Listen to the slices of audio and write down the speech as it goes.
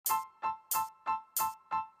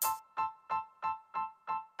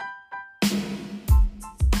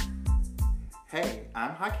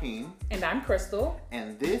Hakeem. And I'm Crystal.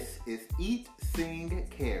 And this is Eat, Sing,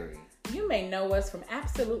 Carry. You may know us from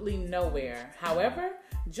absolutely nowhere. However,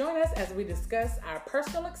 join us as we discuss our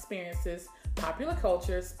personal experiences, popular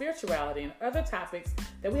culture, spirituality, and other topics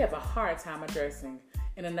that we have a hard time addressing.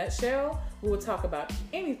 In a nutshell, we will talk about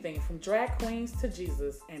anything from drag queens to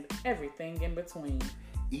Jesus and everything in between.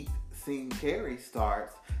 Eat, Sing, Carry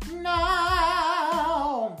starts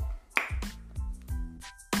now.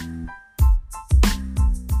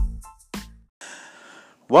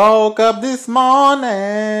 Woke up this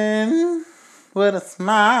morning with a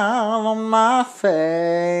smile on my face.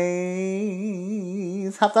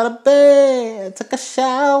 Hopped out of bed, took a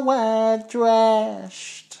shower,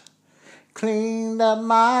 dressed, cleaned up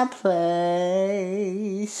my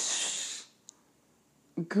place.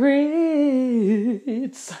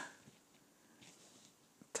 Grits.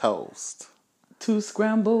 Toast. 2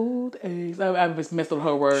 scrambled eggs. I just messed up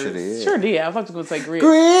her words. Sure did. I thought you were going to say grits.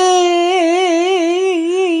 Grits.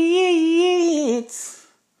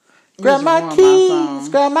 Grab my keys,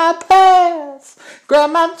 grab my purse, grab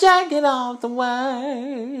my jacket off the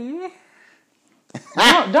way.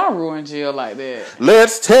 Don't ruin Jill like that.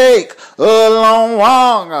 Let's take a long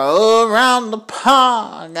walk around the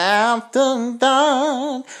park. After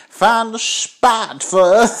done, find a spot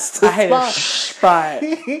for us to I hate a spot.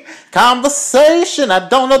 Conversation, I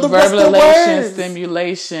don't know the rest of the words.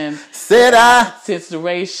 Stimulation, said I.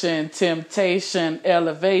 Situation, temptation,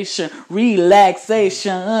 elevation,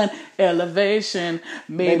 relaxation, elevation.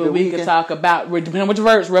 Maybe we could talk about, depending on which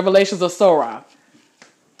verse, Revelations or Surah.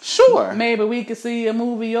 Sure. Maybe we could see a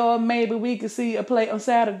movie, or maybe we could see a play on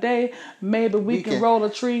Saturday. Maybe we can roll a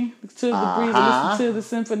tree to the breeze, listen to the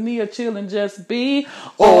symphony, or chill and just be.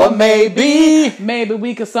 Or maybe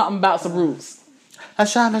we could something about some roots. I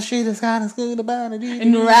shine the street is kind of good about it.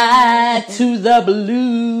 And ride to the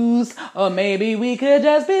blues. Or maybe we could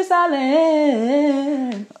just be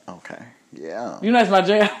silent. Okay. Yeah. You know that's my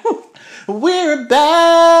jam. We're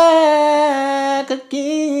back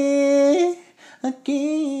again.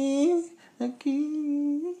 Again.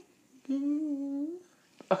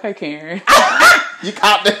 Okay, Karen. You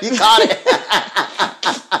caught it.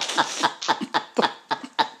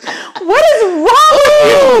 What is wrong with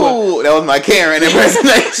you? That was my Karen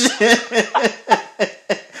impersonation.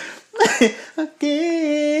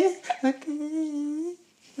 Again.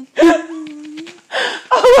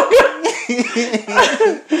 Oh my God.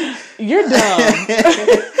 You're dumb.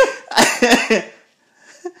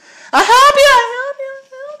 I help you.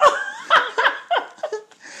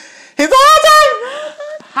 He's all time.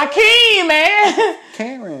 Hakeem, man.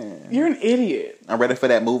 Karen. You're an idiot. I'm ready for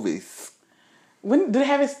that movie. When did they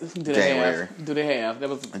have it? January. Do they have? That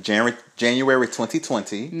was January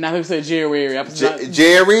 2020. Now who said Jerry?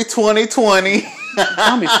 Jerry 2020.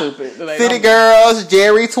 Don't be stupid. City Girls,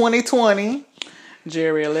 Jerry 2020.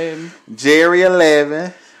 Jerry 11. Jerry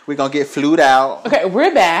 11. We're going to get flued out. Okay,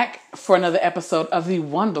 we're back for another episode of the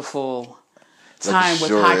wonderful Time with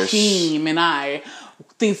Hakeem and I.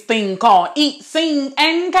 This thing called Eat, Sing,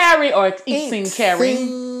 and Carry, or Eat, Sing, Carry.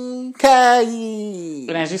 Sing, carry.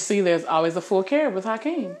 And as you see, there's always a full carry with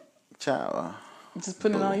Hakeem. Ciao. Just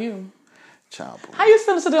putting it on you. Ciao. How you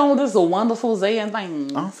feeling today on this wonderful Zayn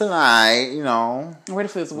thing? I'm feeling alright, you know. I'm ready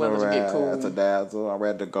for this weather to get cool. That's a dazzle. I'm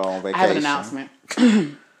ready to go on vacation. I have an announcement.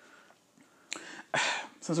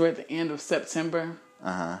 Since we're at the end of September.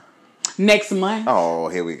 Next month. Oh,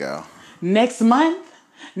 here we go. Next month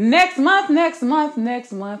is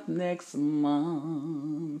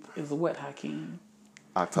what, Hakeem?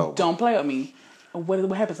 October. Don't play with me.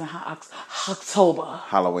 What happens in October?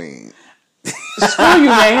 Halloween. Screw you,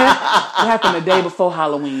 man. What happened the day before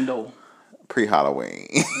Halloween, though? Pre-Halloween.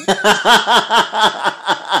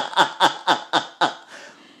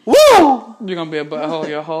 Woo! You're gonna be a butthole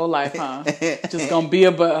your whole life, huh? Just gonna be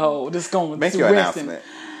a butthole. Just gonna make your announcement.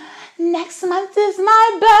 Next month is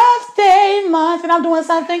my birthday month, and I'm doing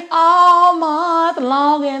something all month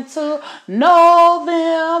long into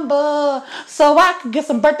November, so I can get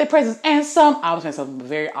some birthday presents and some. I was saying something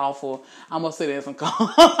very awful. I'm gonna say that some.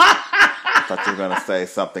 I thought you were gonna say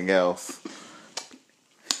something else.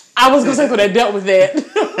 I was gonna say, so they dealt with that.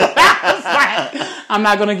 I'm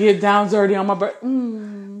not gonna get down dirty on my birthday.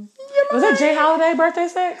 Was that Jay Holiday birthday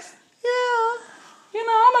sex? Yeah. You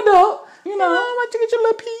know, I'm adult. You know, I want you to get your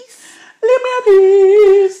little piece. Leave me a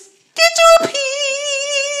piece. Get you a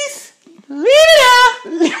piece. Leave it up.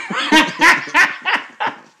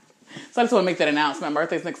 So I just want to make that announcement. My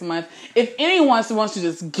birthday's next month. If anyone wants to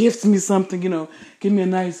just gift me something, you know, give me a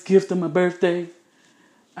nice gift on my birthday,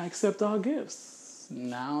 I accept all gifts.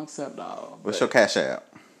 No, I don't accept all. What's your Cash App?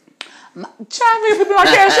 Trying to people on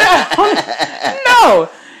Cash App. No.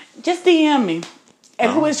 Just DM me.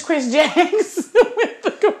 And who is Chris Jacks?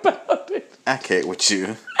 Think about it. I can't with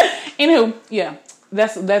you. Anywho, yeah.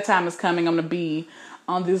 That time is coming. I'm gonna be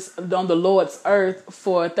on the Lord's earth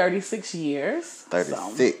for 36 years.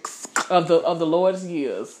 36. So, of the Lord's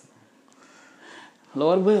years.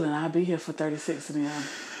 Lord willing, I'll be here for 36 of them.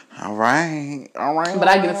 All right. But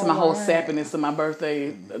I get into my whole sappiness on my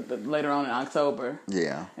birthday later on in October.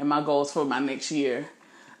 Yeah. And my goals for my next year.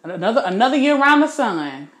 Another year around the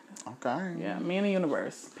sun. Okay. Yeah, me and the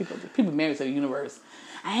universe. People married to the universe.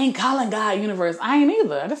 I ain't calling God universe. I ain't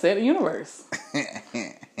either. I just said the universe.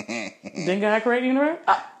 Didn't God create the universe?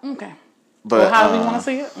 Okay. But well, how do we want to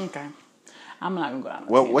see it? Okay. I'm not gonna go out.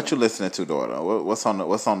 What you listening to, daughter? What's on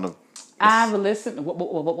the? I've listened.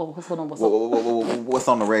 What's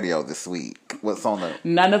on the radio this week? What's on the?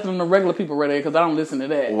 Not nothing on the regular people radio because I don't listen to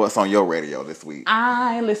that. What's on your radio this week?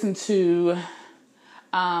 I listen to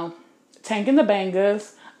Tank and the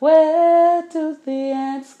Bangers. Where do the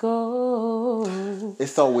ants go?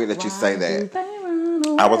 It's so weird that you say that.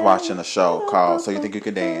 I was watching a show called So You Think You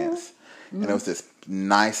Could Dance, and it was this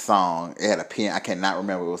nice song. It had a piano. I cannot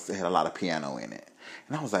remember. It had a lot of piano in it.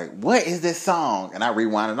 And I was like, what is this song? And I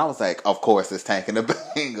rewound and I was like, of course it's Tank and the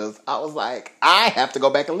Bangers. I was like, I have to go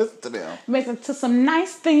back and listen to them. Listen to some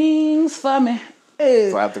nice things for me.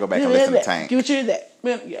 So I have to go back and listen to Tank. Get you that.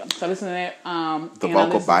 Yeah, so listen to that. The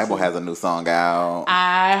Vocal Bible has a new song out.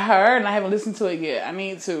 I heard, and I haven't listened to it yet. I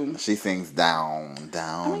need to. She sings down.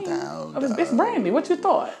 It's Brandy. What you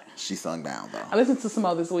thought? She sung down, though. I listened to some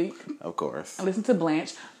more this week. Of course. I listened to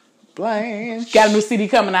Blanche. Blanche. Got a new CD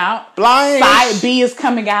coming out. Blanche. Side B is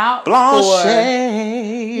coming out.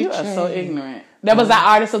 Blanche. You are so ignorant. That was our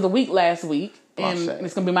Artist of the Week last week. Blanche. And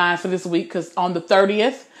it's going to be mine for this week because on the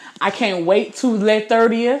 30th, I can't wait to the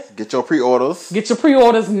 30th. Get your pre-orders. Get your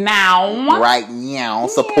pre-orders now. Right now.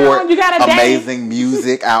 Support amazing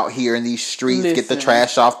music out here in these streets. Listen. Get the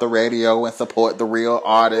trash off the radio and support the real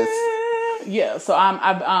artists. Yeah, so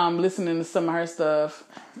I'm listening to some of her stuff.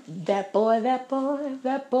 That boy.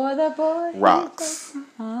 Rocks.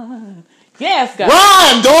 Yes, guys.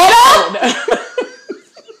 Run, daughter!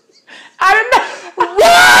 I didn't know.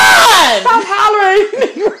 Run! Stop hollering,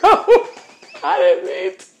 Negro. I didn't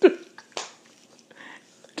mean to.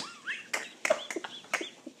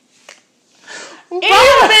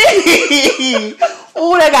 Anyway.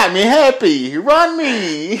 Oh, that got me happy. Run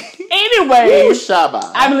me. Anyway. Ooh,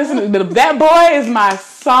 Shabba. I've been listening to That Boy is my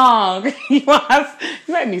song. You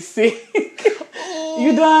let me see.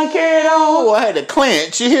 You done carried on? Oh, I had to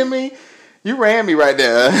clench. You hear me? You ran me right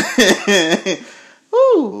there.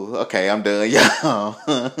 Ooh, okay, I'm done, y'all.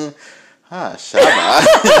 Shabba.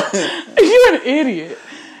 You're an idiot.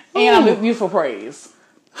 And I'm listening to you for praise.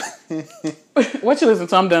 What you listen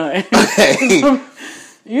to? I'm done. Hey.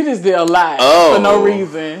 You just did a lot for no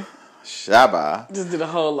reason. Shabba. Just did a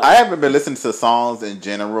whole lot. I haven't been listening to songs in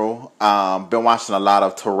general. Been watching a lot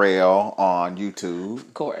of Terrell on YouTube.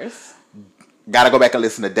 Of course. Gotta go back and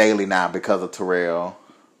listen to Daily now because of Terrell.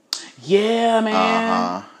 Yeah,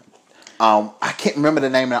 man. I can't remember the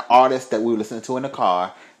name of the artist that we were listening to in the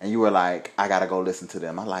car, and you were like, I gotta go listen to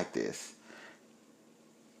them. I like this.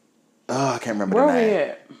 I can't remember the name. Where we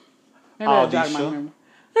at? Maybe I'll jog my memory.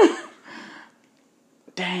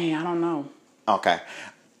 Dang, I don't know. Okay.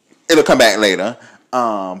 It'll come back later.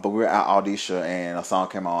 But we were at Audisha and a song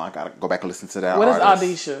came on. I gotta go back and listen to that. What artist.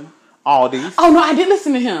 is Audisha? Aldi's. Oh no, I did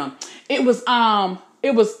listen to him. It was Noonie,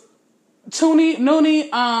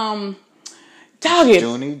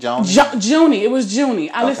 Junie Jones? Junie. It was Junie.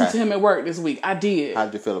 I listened to him at work this week. I did. How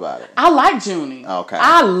did you feel about it? I like Junie. Okay.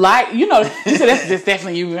 I like, you said that's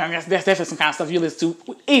definitely you. I mean, that's definitely some kind of stuff you listen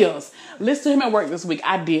to. Listen to him at work this week.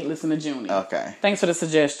 I did listen to Junie. Okay. Thanks for the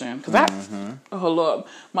suggestion. Because oh Lord,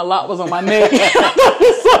 my lot was on my neck. It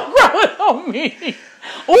was so growing on me.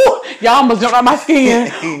 Ooh, y'all almost jumped out my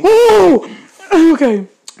skin. Ooh. Okay.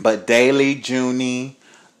 But Daily, Junie,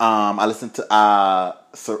 I listened to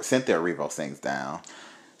Cynthia Erivo sings down.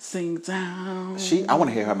 Sing down. I want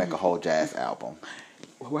to hear her make a whole jazz album.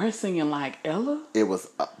 We're singing like Ella. It was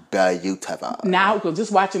beautiful. Now,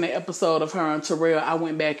 just watching the episode of her and Terrell, I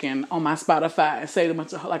went back and on my Spotify and saved a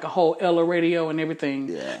bunch of like a whole Ella radio and everything.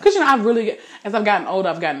 Yeah. Because as I've gotten older,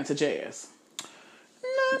 I've gotten into jazz.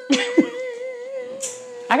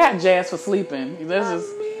 I got jazz for sleeping. That's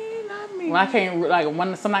just when I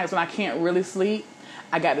can't some nights when I can't really sleep.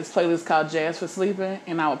 I got this playlist called Jazz for Sleeping,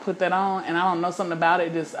 and I would put that on, and I don't know something about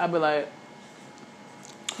it. I'd be like,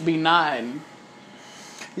 be nodding.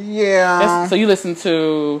 Yeah. So you listen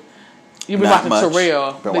to, you've been watching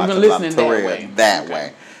Terrell. You've been listening that way. That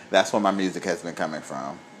way. That's where my music has been coming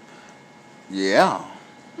from. Yeah.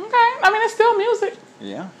 Okay. I mean, it's still music.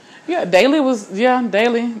 Yeah. Yeah, Daily.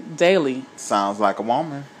 Sounds like a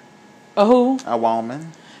woman. A who? A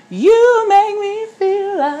woman. You make me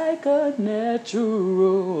feel like a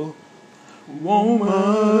natural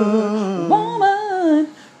woman.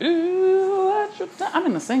 Ooh, I'm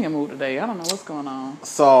in the singing mood today. I don't know what's going on.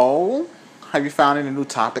 So, have you found any new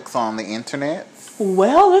topics on the internet?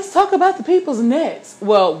 Well, let's talk about the people's nets.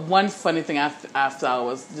 Well, one funny thing I saw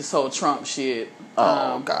was this whole Trump shit.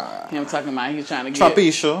 Oh, God. Him talking about he's trying to get...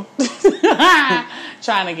 Trumpisha.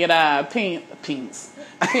 trying to get Pence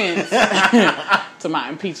to my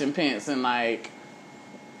impeaching Pence and like...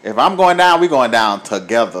 If I'm going down, we going down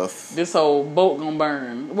together. This whole boat gonna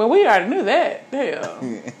burn. Well, we already knew that. Hell.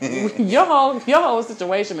 your whole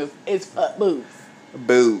situation is fuck boots.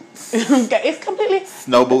 Boots. It's completely...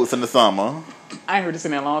 Snow boots in the summer. I ain't heard this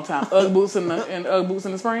in a long time. Ugg boots in the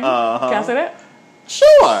spring. Uh-huh. Can I say that?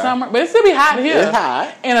 Sure. Summer, but it still be hot here. It's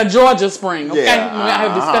hot. In a Georgia spring. Okay, Yeah. I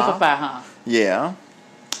have to specify, huh? Yeah.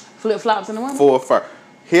 Flip flops in the winter. Full fur.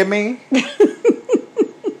 Hear me?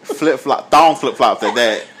 Thong flip flops at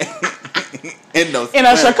that. In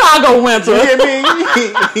a Chicago winter. You hear me?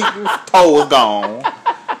 Toe was gone.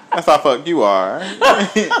 That's how fucked you are.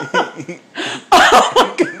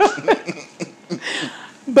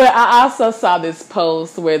 But I also saw this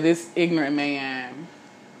post where this ignorant man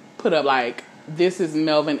put up like, this is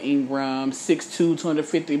Melvin Ingram, 6'2",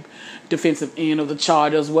 250 defensive end of the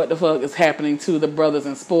Chargers. What the fuck is happening to the brothers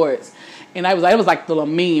in sports? And it was like the little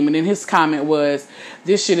meme. And then his comment was,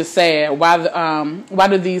 this shit is sad. Why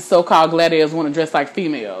do these so-called gladiators want to dress like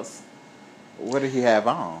females? What did he have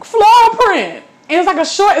on? Floral print. And it's like a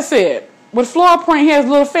short set. With floral print, he has a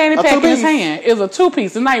little fanny pack in his hand. It's a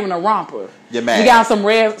two-piece. It's not even a romper. You're mad. He got some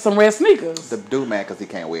red sneakers. The dude mad because he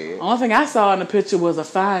can't wear it. Only thing I saw in the picture was a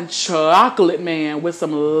fine chocolate man with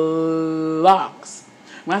some locks.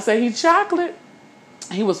 When I say he chocolate,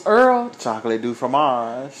 he was Earl. Chocolate du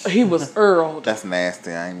fromage. He was Earl. That's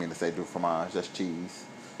nasty. I ain't mean to say du fromage. That's cheese.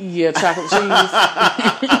 Yeah, chocolate cheese.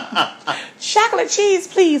 Chocolate cheese,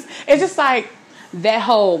 please. It's just like that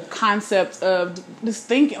whole concept of just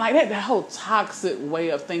thinking like that whole toxic way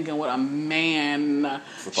of thinking what a man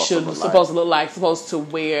supposed to look like, supposed to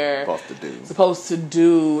wear, supposed to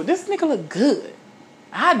do. This nigga look good.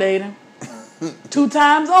 I date him 2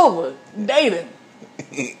 times over. Date him.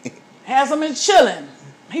 Has him and chilling.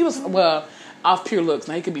 He was off pure looks.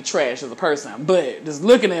 Now he could be trash as a person, but just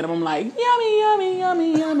looking at him, I'm like, yummy, yummy,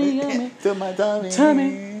 yummy, yummy, yummy. To my tummy.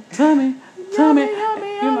 Tummy. Yummy, yummy,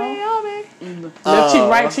 yummy. Left cheek,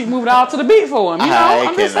 right cheek, moved all to the beat for him. You know,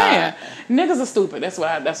 I'm just saying, niggas are stupid. That's what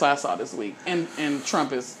I saw this week. And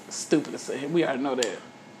Trump is stupid as hell. We already know that.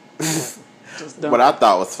 Just dumb. What I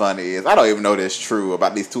thought was funny is I don't even know this true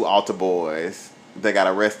about these 2 altar boys. They got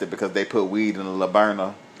arrested because they put weed in a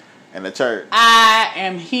laberna in the church. I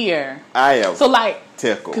am here. I am. So like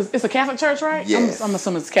tickled. Because it's a Catholic church, right? Yes. I'm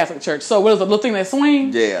assuming it's a Catholic church. So what is the little thing that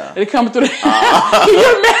swing? Yeah. They come through the... Can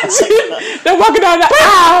you imagine? They're walking down the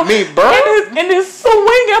aisle. Me, bro. And this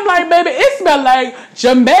swing, I'm like, baby, it smells like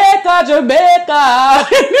Jamaica.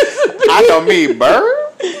 I know me,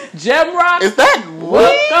 Bird. Jamrock. Is that weed?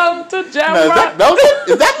 Welcome to Jamrock.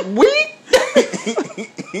 Is that weed?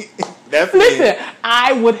 Listen,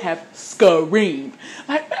 I would have screamed.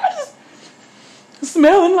 Like, I just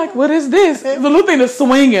smelling like, what is this? The little thing is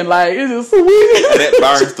swinging, like, it's just swinging. And it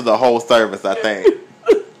burns through the whole service, I think.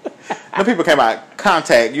 The people came out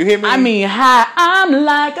contact. You hear me? I mean, hi, I'm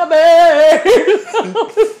like a bird.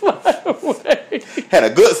 Had a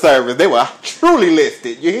good service. They were truly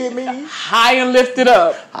listed. You hear me? High and lifted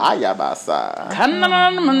up. Hi, y'all by side.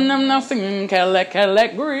 Singing Cadillac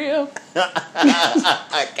Grill.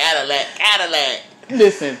 Cadillac.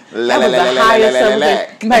 Listen, that was the highest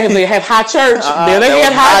service. They have high church. Then they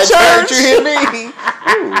had high church. You hear me? Ooh,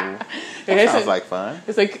 that sounds like fun.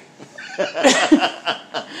 It's like,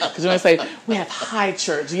 because you want to say, we have high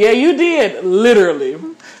church. Yeah, you did, literally.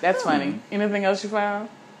 That's funny. Anything else you found?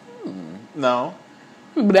 No.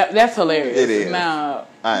 But that's hilarious. It is. Now,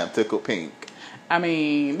 I am tickled pink. I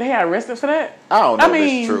mean, they got arrested for that? I don't know if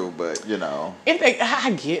it's true, but, you know.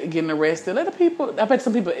 I get getting arrested. Let the people, I bet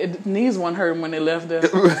some people, knees weren't hurting when they left there.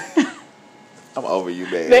 I'm over you,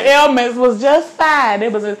 baby. The ailments was just fine.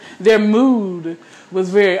 Their mood was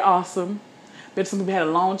very awesome. Bet some people had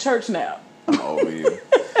a long church now. I'm over you.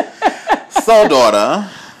 So, daughter,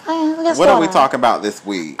 what are we talking about this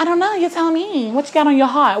week? I don't know. You tell me. What you got on your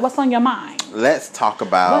heart? What's on your mind? Let's talk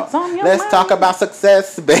about. What's on your Let's mind? talk about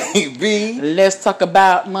success, baby. Let's talk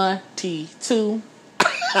about money too.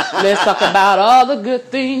 Let's talk about all the good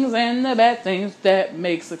things and the bad things that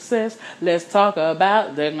make success. Let's talk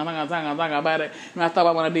about that. I'm not gonna talk about it. And I thought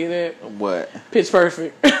I want to do that. What? Pitch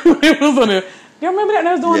Perfect. It was on there. You remember that?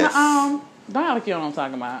 They was doing Yes. don't act like you know what I'm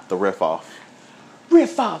talking about. The riff off.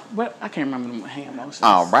 Riff off. What? I can't remember the hand motions.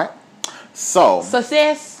 All right. So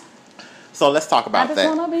Success. let's talk I about just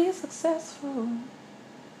that. want to be successful.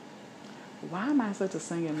 Why am I such a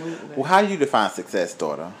singing mood today? Well, how do you define success,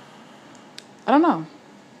 daughter? I don't know.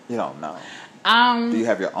 You don't know. Do you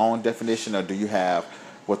have your own definition, or do you have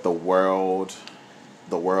what the world's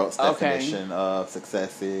definition of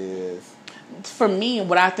success is? For me,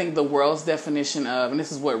 what I think the world's definition of, and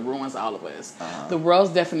this is what ruins all of us, the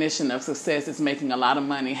world's definition of success is making a lot of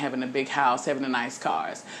money, having a big house, having a nice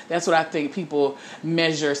cars. That's what I think people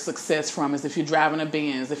measure success from, is if you're driving a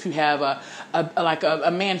Benz, if you have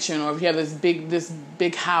a mansion, or if you have this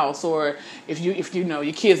big house, or if you know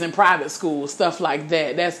your kids in private school, stuff like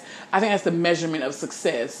that. I think that's the measurement of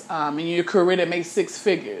success. In your career that makes six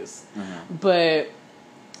figures. But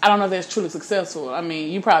I don't know if that's truly successful. I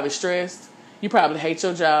mean, you probably stressed. You probably hate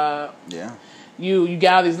your job. Yeah. You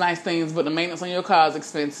got all these nice things, but the maintenance on your car is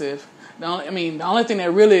expensive. The only thing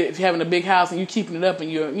that really, if you're having a big house and you keeping it up,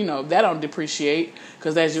 and that don't depreciate,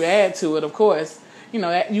 because as you add to it, of course, you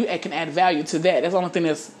can add value to that. That's the only thing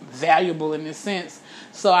that's valuable in this sense.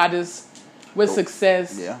 So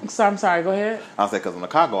success. Yeah. I'm sorry. Go ahead. I'll say, because when the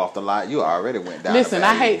car go off the lot, you already went down. Listen,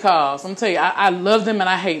 I hate cars. I'm gonna tell you, I love them and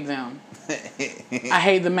I hate them. I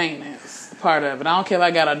hate the maintenance part of it. I don't care if I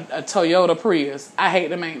got a Toyota Prius. I hate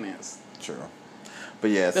the maintenance. True. But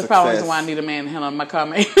yeah, that's probably the reason why I need a man to handle my car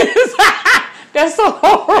maintenance. That's so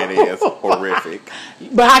horrible. It is horrific.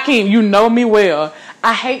 But Hakeem, you know me well.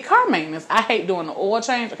 I hate car maintenance. I hate doing the oil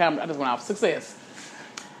change. I just went off success.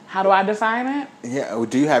 How do I define it? Yeah.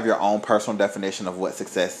 Do you have your own personal definition of what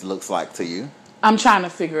success looks like to you? I'm trying to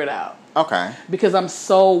figure it out. Okay. Because I'm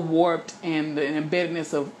so warped in the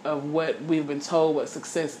embeddedness of what we've been told what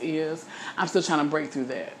success is. I'm still trying to break through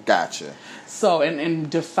that. Gotcha. So, and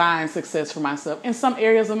define success for myself. In some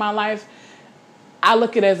areas of my life, I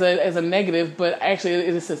look at it as a negative, but actually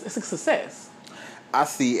it's a success. I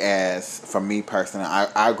see as, for me personally,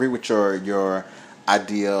 I agree with your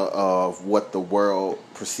idea of what the world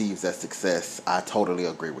perceives as success. I totally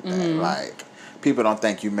agree with that. Mm-hmm. Like, people don't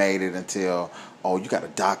think you made it until, oh, you got a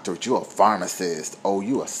doctorate, you're a pharmacist, oh,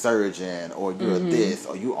 you a surgeon, or you're this,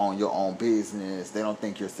 or you own your own business. They don't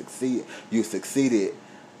think you succeeded.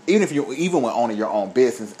 Even when owning your own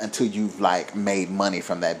business, until you've like made money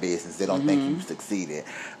from that business, they don't think you've succeeded.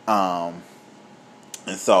 And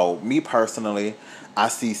so, me personally, I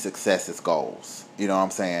see success as goals. You know what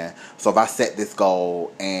I'm saying? So if I set this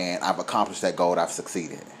goal and I've accomplished that goal, I've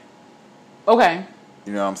succeeded. Okay.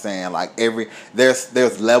 You know what I'm saying? Like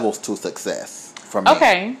there's levels to success for me.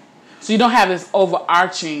 Okay. So you don't have this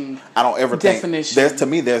overarching I don't ever definition.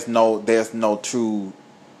 Think there's no true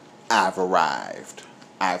I've arrived.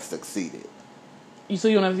 I've succeeded. So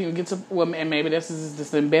you don't even get to, well, and maybe this is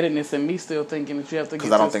this embeddedness in me still thinking that you have to get to this place.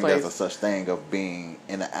 Because I don't think there's a such thing of being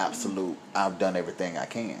in the absolute, I've done everything I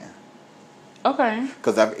can. Okay.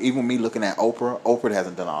 Because even me looking at Oprah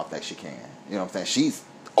hasn't done all that she can. You know what I'm saying? She's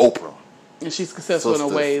Oprah. And she's successful in the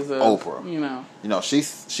ways of Oprah. You know, she's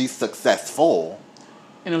successful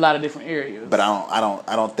in a lot of different areas. But I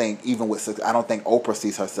don't think I don't think Oprah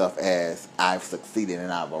sees herself as I've succeeded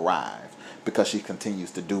and I've arrived, because she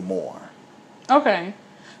continues to do more. Okay.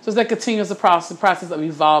 So it's that continuous process of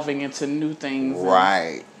evolving into new things.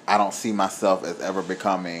 Right. I don't see myself as ever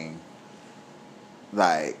becoming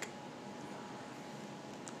like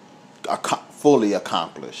fully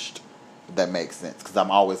accomplished. If that makes sense, because I'm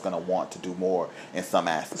always going to want to do more in some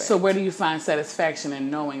aspect. So where do you find satisfaction in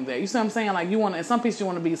knowing that? You see what I'm saying? Like, you want to, in some piece, you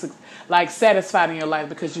want to be like satisfied in your life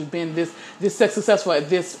because you've been this successful at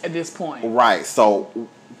this point. Right. So,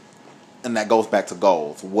 and that goes back to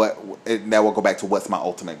goals. That will go back to what's my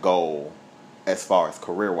ultimate goal as far as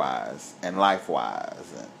career wise and life wise.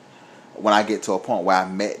 And when I get to a point where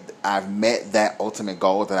I've met that ultimate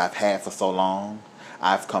goal that I've had for so long,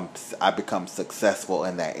 I've become successful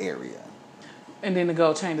in that area. And then the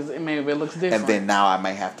goal changes, and maybe it looks different. And then now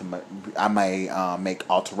I may make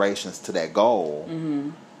alterations to that goal,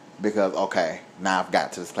 because now I've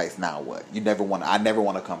got to this place. Now what? I never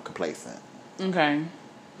want to become complacent. Okay.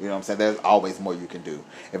 You know what I'm saying? There's always more you can do.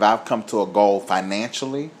 If I've come to a goal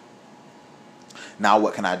financially, now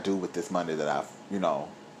what can I do with this money that I've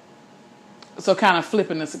So kind of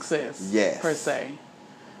flipping the success. Yes. Per se.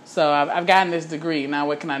 So I've gotten this degree. Now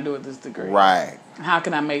what can I do with this degree? Right. How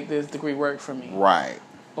can I make this degree work for me? Right.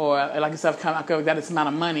 or like I said, I got this amount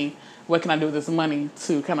of money. What can I do with this money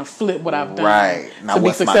to kind of flip what I've done Right. Now, to be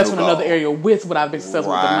what's my successful in new another goal? area with what I've been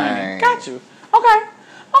successful with the money? Right. Got you. Okay.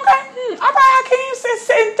 All right, Hakeem,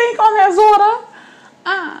 sit and think on that,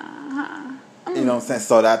 Zorda. You know what I'm saying?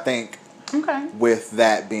 So I think Okay. with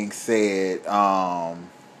that being said,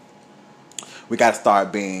 we got to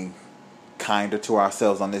start being kinder to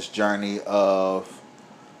ourselves on this journey of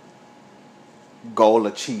goal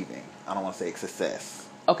achieving. I don't want to say success.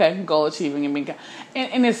 Okay, goal achieving and being,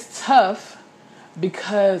 and it's tough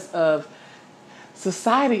because of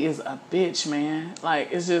society is a bitch, man.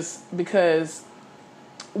 Like, it's just because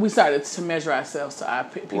we started to measure ourselves to our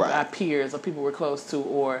people, Right. our peers, or people we're close to,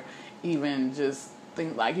 or even just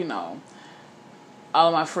think like, you know, all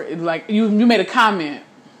of my friends. Like you made a comment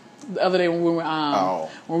the other day when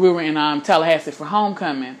we were in Tallahassee for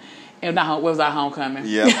homecoming, and what was our homecoming?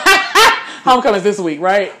 Yeah. Homecoming's this week,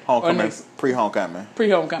 right? Homecoming, pre-homecoming.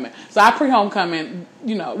 Pre-homecoming. So our pre-homecoming,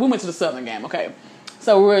 you know, we went to the Southern game, okay?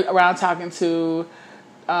 So we were around talking to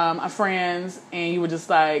our friends, and you were just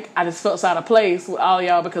like, I just felt so out of place with all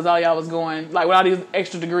y'all because all y'all was going, like, with all these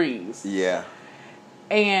extra degrees. Yeah.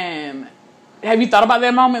 And have you thought about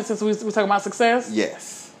that moment since we were talking about success?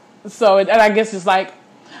 Yes. So, and I guess just like,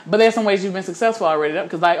 but there's some ways you've been successful already.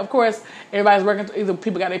 Because, like, of course, everybody's working, either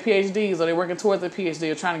people got their PhDs or they're working towards their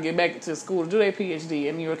PhD or trying to get back to school to do their PhD.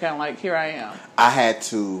 And you were kind of like, here I am. I had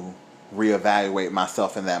to reevaluate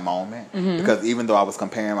myself in that moment because even though I was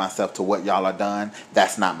comparing myself to what y'all are done,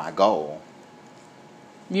 that's not my goal.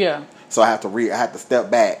 Yeah. So I have to step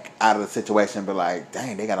back out of the situation and be like,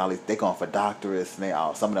 dang, they got all these, they going for doctorates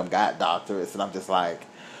and some of them got doctorates, and I'm just like,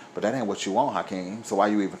 but that ain't what you want, Hakeem. So why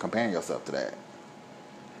you even comparing yourself to that?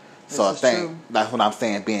 So I think that's what I'm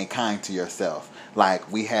saying, being kind to yourself. Like,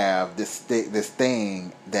 we have this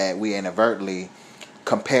thing that we inadvertently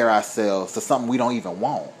compare ourselves to something we don't even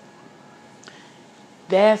want.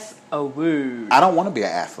 That's a word. I don't want to be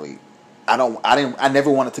an athlete. I never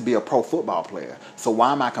wanted to be a pro football player. So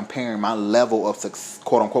why am I comparing my level of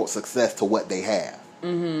quote unquote success to what they have?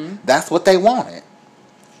 Mm-hmm. That's what they wanted,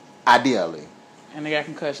 ideally. And they got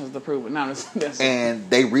concussions to prove it. No, and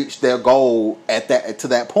they reached their goal to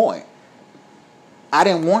that point. I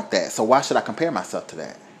didn't want that, so why should I compare myself to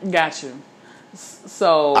that? Got you.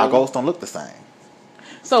 So our goals don't look the same.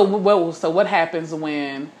 So what happens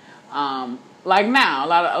when, like now, a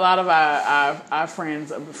lot of our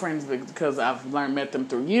friends because I've met them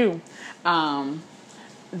through you,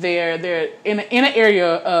 they're in an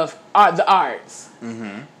area of the arts,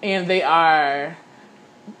 and they are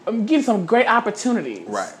getting some great opportunities.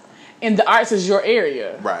 Right. And the arts is your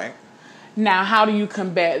area. Right. Now, how do you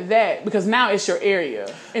combat that? Because now it's your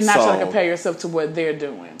area, and not trying to compare yourself to what they're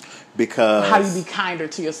doing. Because how do you be kinder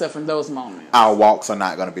to yourself in those moments? Our walks are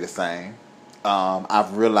not going to be the same.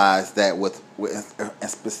 I've realized that with and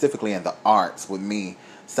specifically in the arts, with me,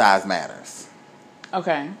 size matters.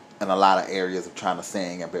 Okay. In a lot of areas of trying to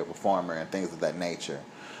sing and be a performer and things of that nature,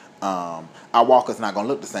 our walk is not going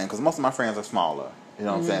to look the same because most of my friends are smaller. You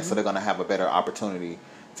know what I'm saying? So they're going to have a better opportunity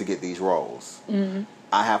to get these roles. Mm-hmm.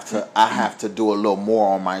 I have to do a little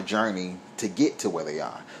more on my journey to get to where they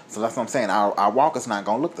are. So that's what I'm saying. Our walk is not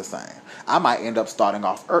going to look the same. I might end up starting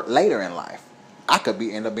off later in life. I could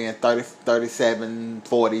end up being 30, 37,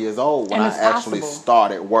 40 years old when I actually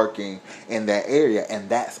started working in that area, and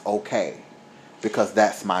that's okay because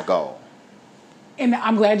that's my goal. And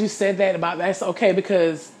I'm glad you said that about that's okay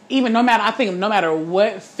because no matter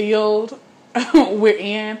what field we're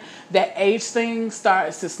in, that age thing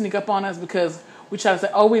starts to sneak up on us because we try to say,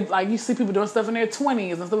 you see people doing stuff in their 20s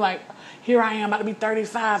and stuff like, here I am about to be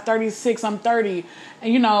 35, 36, I'm 30.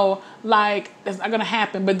 And, that's not going to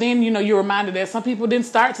happen. But then, you're reminded that some people didn't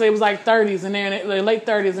start till they was like 30s and they're in their late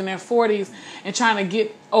 30s and their 40s and trying to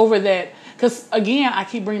get over that. Because, again, I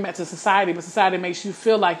keep bringing back to society, but society makes you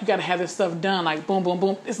feel like you got to have this stuff done, like boom, boom,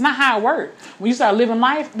 boom. It's not how it works. When you start living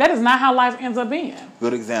life, that is not how life ends up being.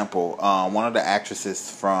 Good example. One of the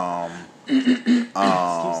actresses from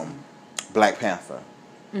Black Panther,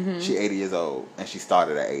 she's 80 years old, and she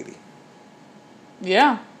started at 80.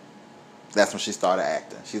 Yeah. That's when she started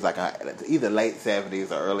acting. She's like either late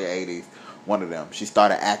 70s or early 80s, one of them. She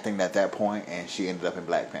started acting at that point, and she ended up in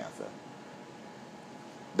Black Panther.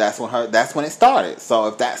 That's when it started. So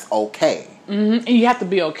if that's okay. Mm-hmm. And you have to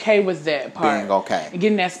be okay with that part. Being okay. And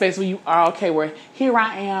getting that space where you are okay, where here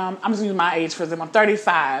I am, I'm just using my age for example, I'm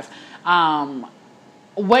 35.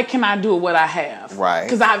 What can I do with what I have? Right.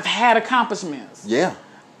 Because I've had accomplishments. Yeah.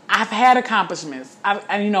 I've had accomplishments.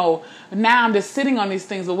 Now I'm just sitting on these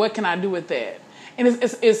things, but what can I do with that? And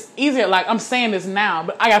it's easier, like I'm saying this now,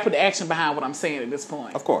 but I got to put the action behind what I'm saying at this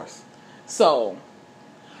point. Of course. So,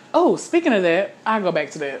 Oh, speaking of that, I'll go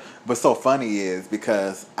back to that. But so funny is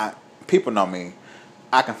because people know me,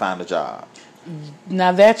 I can find a job.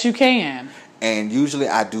 Now that you can. And usually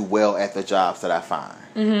I do well at the jobs that I find.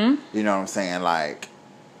 Mm-hmm. You know what I'm saying? Like,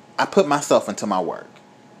 I put myself into my work.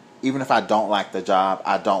 Even if I don't like the job,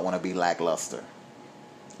 I don't want to be lackluster.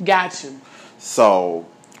 Got you. So,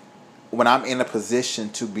 when I'm in a position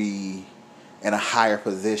to be in a higher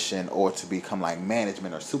position or to become like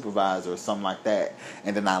management or supervisor or something like that,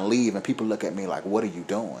 and then I leave and people look at me like, what are you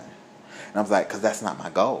doing? And I was like, because that's not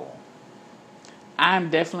my goal.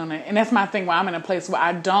 I'm definitely, and that's my thing where I'm in a place where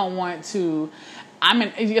I don't want to,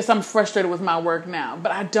 yes, I'm frustrated with my work now,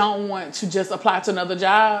 but I don't want to just apply to another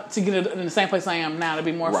job to get it in the same place I am now to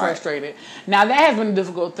be more frustrated. Now that has been a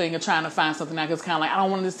difficult thing of trying to find something now, because kind of like, I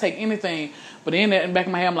don't want to just take anything, but in the back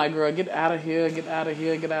of my head, I'm like, girl, get out of here, get out of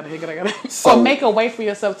here, get out of here, get out of here. So, or make a way for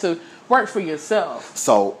yourself to work for yourself.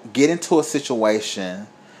 So get into a situation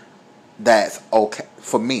that's okay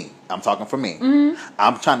for me. I'm talking for me. Mm-hmm.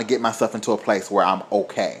 I'm trying to get myself into a place where I'm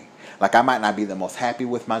okay. Like, I might not be the most happy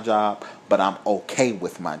with my job, but I'm okay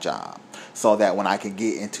with my job. So that when I can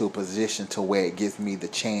get into a position to where it gives me the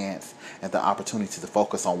chance and the opportunity to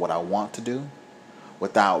focus on what I want to do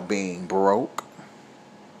without being broke,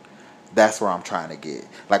 that's where I'm trying to get.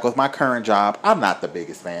 Like, with my current job, I'm not the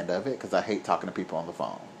biggest fan of it because I hate talking to people on the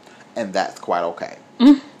phone. And that's quite okay.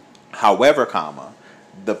 Mm-hmm. However,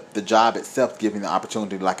 the job itself gives me the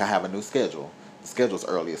opportunity, like I have a new schedule. The schedule's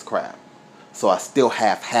early as crap. So I still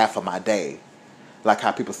have half of my day. Like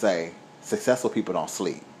how people say, successful people don't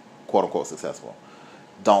sleep. Quote unquote successful.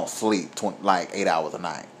 Don't sleep 8 hours a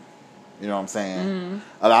night. You know what I'm saying?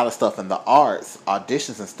 Mm-hmm. A lot of stuff in the arts,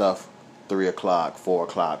 auditions and stuff, 3 o'clock, 4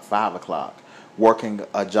 o'clock, 5 o'clock. Working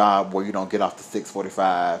a job where you don't get off to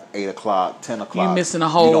 6:45, 8 o'clock, 10 o'clock. You're missing a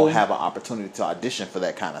whole... You don't have an opportunity to audition for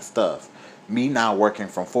that kind of stuff. Me now working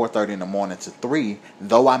from 4:30 in the morning to 3,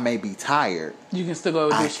 though I may be tired, you can still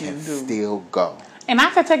go audition. I can still go. And I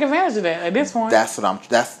can take advantage of that at this point.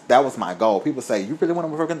 That was my goal. People say, you really want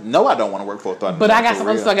to work? No, I don't want to work 4:30. But I got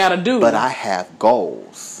something else I got to do. But I have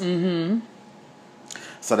goals. Mm-hmm.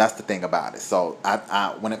 So that's the thing about it. So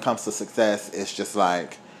I when it comes to success, it's just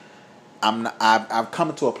like I've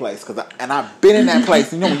come to a place and I've been in that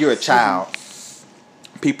place. You know, when you're a child,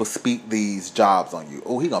 people speak these jobs on you.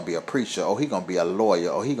 Oh, he gonna be a preacher. Oh, he gonna be a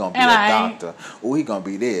lawyer. Oh, he gonna be a doctor. Oh, he gonna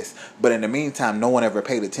be this. But in the meantime, no one ever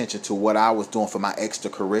paid attention to what I was doing for my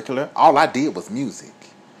extracurricular. All I did was music.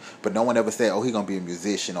 But no one ever said, oh, he gonna be a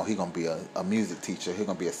musician, or he gonna be a music teacher, he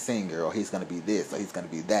gonna be a singer, or he's gonna be this, or he's gonna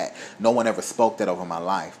be that. No one ever spoke that over my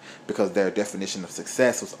life, because their definition of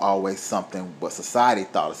success was always something what society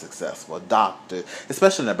thought is successful. A doctor,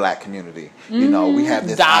 especially in the black community. You know, we have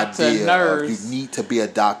this idea of you need to be a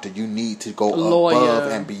doctor, you need to go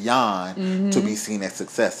above and beyond to be seen as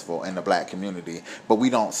successful in the black community. But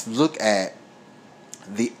we don't look at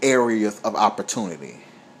the areas of opportunity.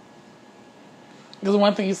 Because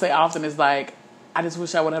one thing you say often is like, I just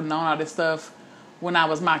wish I would have known all this stuff when I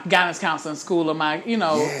was my guidance counselor in school, or my,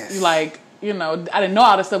 I didn't know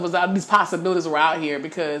all this stuff these possibilities were out here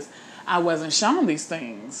because I wasn't shown these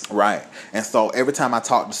things. Right. And so every time I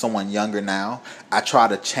talk to someone younger now, I try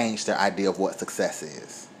to change their idea of what success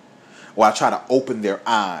is. Or I try to open their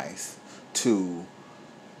eyes to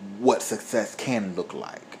what success can look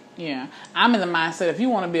like. Yeah. I'm in the mindset, if you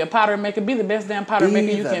want to be a pottery maker, be the best damn pottery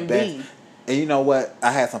maker you can be. And you know what?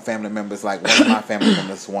 I had some family members, like one of my family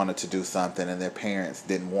members wanted to do something and their parents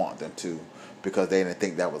didn't want them to because they didn't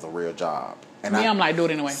think that was a real job. And I'm like, do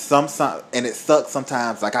it anyway. And it sucks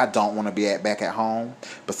sometimes. Like, I don't want to be back at home,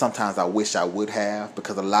 but sometimes I wish I would have,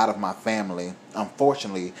 because a lot of my family,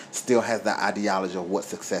 unfortunately, still has that ideology of what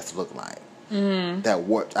success looked like. Mm-hmm. That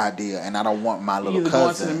work idea, and I don't want my little cousins. You're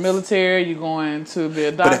going to the military, you're going to be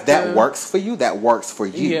a doctor. But if that works for you, that works for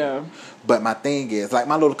you. Yeah. But my thing is, like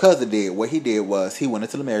my little cousin did, what he did was he went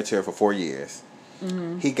into the military for 4 years.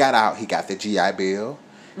 Mm-hmm. He got out, he got the GI Bill.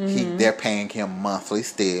 Mm-hmm. They're paying him monthly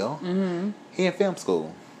still. Mm-hmm. He in film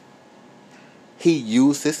school. He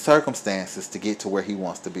used his circumstances to get to where he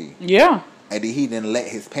wants to be. Yeah. And he didn't let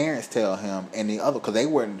his parents tell him any other, because they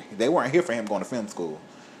weren't here for him going to film school.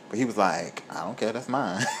 But he was like, I don't care, that's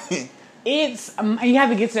mine. It's you have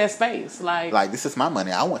to get to that space, like this is my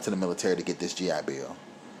money. I went to the military to get this GI Bill.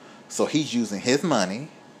 So he's using his money.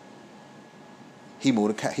 He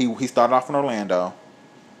moved. He started off in Orlando,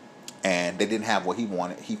 and they didn't have what he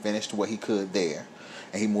wanted. He finished what he could there,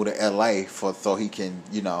 and he moved to LA so he can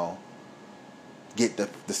get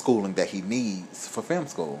the schooling that he needs for film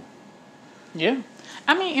school. Yeah,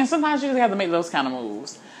 I mean, and sometimes you just have to make those kind of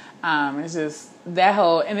moves. It's just that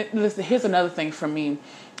whole, and listen, here's another thing for me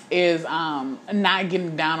is not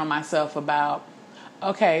getting down on myself about,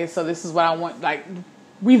 okay, so this is what I want, like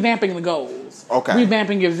revamping the goals,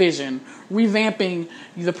 revamping your vision, revamping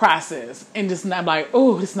the process, and just not like,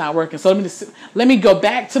 oh, it's not working. So let me go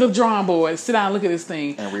back to the drawing board, sit down and look at this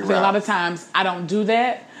thing. And reroute. I think a lot of times I don't do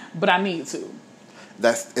that, but I need to.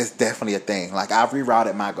 It's definitely a thing. Like I've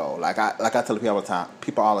rerouted my goal. Like I tell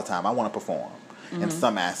people all the time, I want to perform in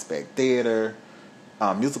some aspect, theater,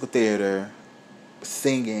 musical theater,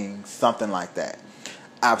 singing, something like that.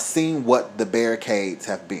 I've seen what the barricades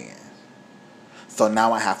have been, so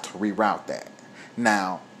now I have to reroute that.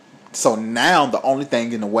 Now the only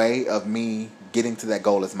thing in the way of me getting to that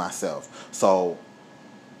goal is myself. So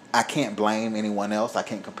I can't blame anyone else. I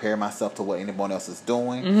can't compare myself to what anyone else is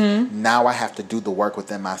doing. Now I have to do the work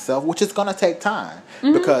within myself, which is going to take time.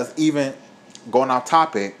 Because even going off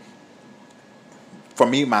topic, for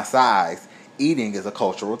me, my size, eating is a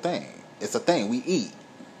cultural thing. It's a thing. We eat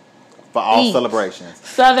for all celebrations.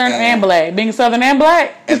 Southern and black. Being Southern and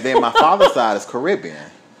black. And then my father's side is Caribbean.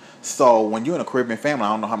 So when you're in a Caribbean family, I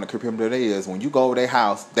don't know how many Caribbean there is. When you go over their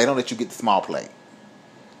house, they don't let you get the small plate.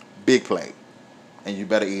 Big plate. And you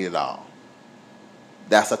better eat it all.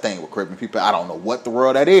 That's the thing with Caribbean people. I don't know what the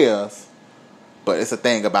world that is, but it's a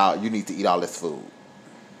thing about you need to eat all this food.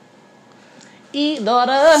 Eat,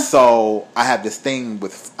 daughter. So I have this thing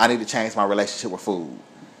with, I need to change my relationship with food.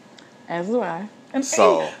 As do I.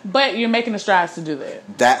 But you're making the strides to do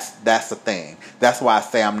that. That's the thing. That's why I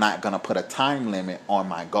say I'm not going to put a time limit on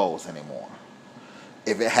my goals anymore.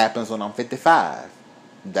 If it happens when I'm 55,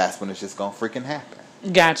 that's when it's just going to freaking happen.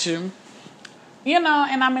 Got you. You know,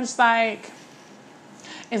 and I mean, it's like,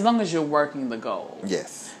 as long as you're working the goal.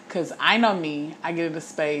 Yes. Because I know me, I get into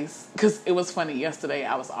space. Because it was funny yesterday,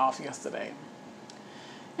 I was off yesterday.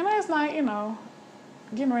 And I was like, you know,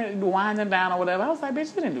 getting ready to winding down or whatever. I was like,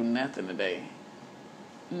 bitch, you didn't do nothing today.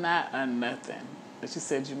 Not a nothing that you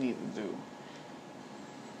said you needed to do.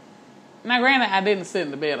 Now, granted, I didn't sit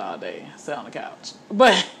in the bed all day, sit on the couch.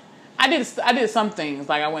 But I did some things,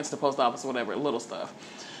 like I went to the post office or whatever, little stuff.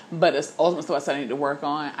 But it's ultimate stuff I said I need to work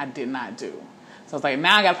on, I did not do. So I was like,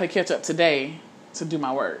 now I got to play catch up today to do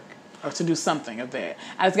my work or to do something of that.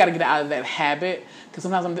 I just got to get out of that habit because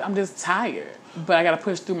sometimes I'm just tired. But I got to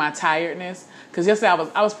push through my tiredness because yesterday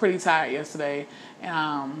I was pretty tired yesterday,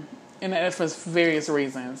 and for various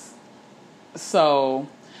reasons. So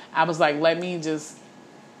I was like, I'm going to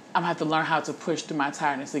have to learn how to push through my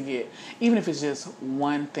tiredness to get, even if it's just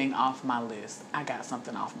one thing off my list, I got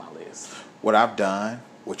something off my list. What I've done,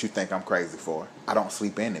 what you think I'm crazy for, I don't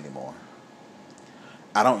sleep in anymore.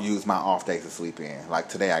 I don't use my off days to sleep in. Like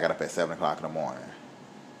today, I got up at 7 o'clock in the morning.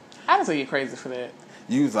 I didn't say you're crazy for that.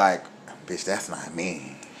 You was like, bitch, that's not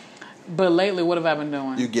me. But lately, what have I been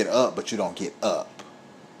doing? You get up, but you don't get up,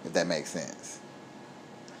 if that makes sense.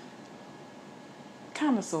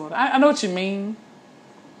 Kind of, sort of. I know what you mean.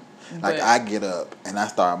 Like, I get up, and I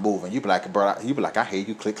start moving. You be like, bro, I hear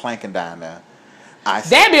you clanking down there.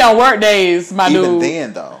 That be on work days, my dude. Even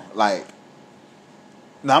then, though, like,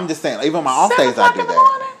 no, I'm just saying, even my off days, I do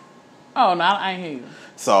that. Oh, no, I ain't hear you.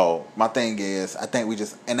 So, my thing is, I think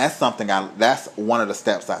and that's something that's one of the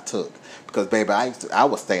steps I took. Because, baby, I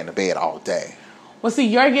would stay in the bed all day. Well, see,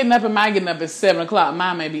 your getting up and my getting up at 7 o'clock.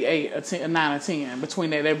 Mine may be 8 or 10, 9 or 10,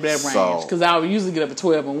 between that range. Because I would usually get up at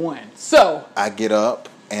 12 and 1. So, I get up,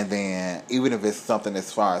 and then, even if it's something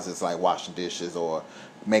as far as it's like washing dishes or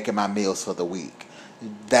making my meals for the week,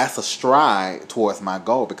 that's a stride towards my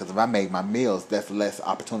goal, because if I make my meals, that's less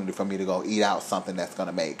opportunity for me to go eat out something that's going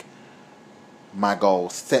to make my goal,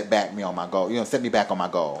 set me back on my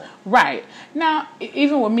goal. Right. Now,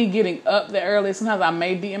 even with me getting up that early, sometimes I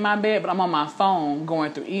may be in my bed, but I'm on my phone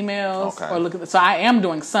going through emails or looking. So I am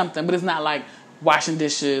doing something, but it's not like washing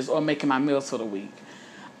dishes or making my meals for the week.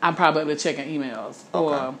 I'm probably checking emails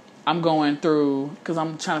or I'm going through, because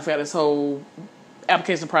I'm trying to figure out this whole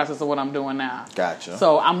application process of what I'm doing now. Gotcha.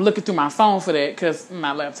 So I'm looking through my phone for that because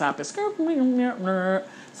my laptop is.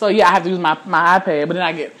 So yeah, I have to use my iPad, but then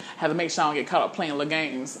I have to make sure I don't get caught up playing little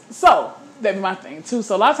games. So that'd be my thing too.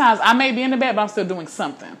 So a lot of times I may be in the bed, but I'm still doing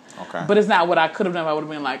something. Okay. But it's not what I could have done if I would have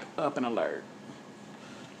been like up and alert.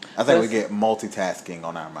 I think we get multitasking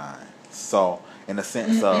on our mind. So in the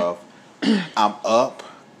sense of I'm up,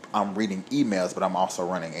 I'm reading emails, but I'm also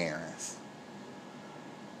running errands.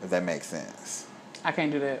 If that makes sense. I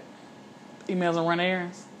can't do that. Emails and run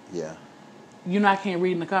errands? Yeah. You know I can't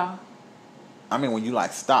read in the car? I mean, when you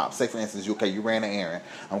like stop, say for instance, you ran an errand.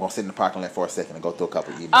 I'm gonna sit in the parking lot for a second and go through a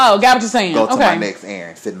couple emails. Oh, got what you're saying. Go to my next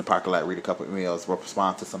errand, sit in the parking lot, read a couple emails,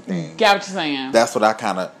 respond to some things. Got what you're saying. That's what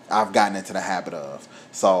I've gotten into the habit of.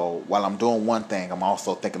 So while I'm doing one thing, I'm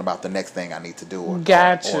also thinking about the next thing I need to do, or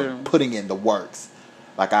putting in the works.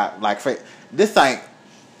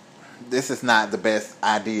 This is not the best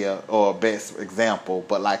idea or best example,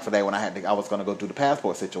 but like today when I was going to go do the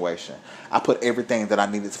passport situation, I put everything that I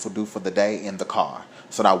needed to do for the day in the car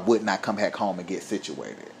so that I would not come back home and get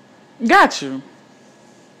situated. Got you.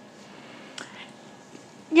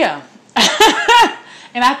 Yeah.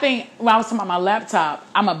 And I think when I was talking about my laptop,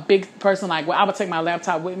 I'm a big person. Like, I would take my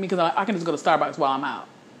laptop with me because I can just go to Starbucks while I'm out.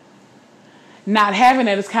 Not having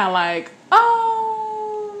it is kind of like,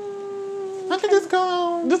 I can just go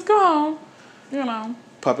home. Just go home. You know.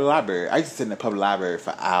 Public library. I used to sit in the public library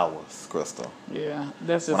for hours, Crystal. Yeah,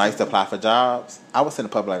 that's just... When I used to apply for jobs, I would sit in the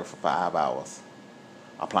public library for 5 hours.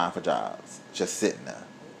 Applying for jobs. Just sitting there.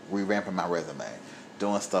 Revamping my resume.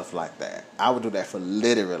 Doing stuff like that. I would do that for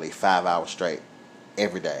literally 5 hours straight.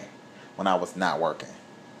 Every day. When I was not working.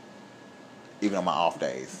 Even on my off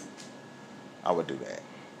days. I would do that.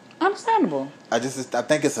 Understandable. I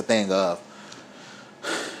think it's a thing of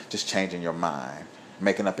just changing your mind.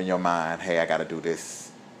 Making up in your mind, hey, I got to do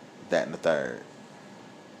this, that, and the third.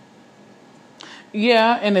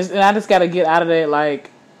 Yeah, and I just got to get out of that, like,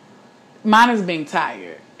 mine is being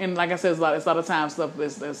tired. And like I said, it's a lot of times stuff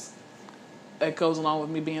that goes along with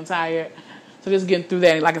me being tired. So just getting through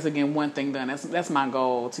that, like I said, getting one thing done. That's my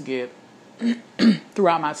goal, to get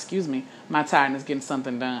throughout my tiredness, getting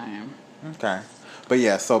something done. Okay. But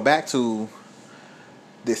yeah, so back to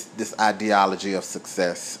this ideology of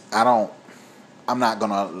success. I'm not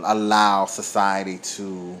going to allow society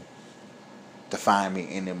to define me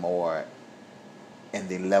anymore in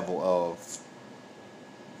the level of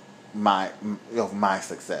my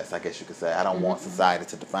success, I guess you could say. I don't want society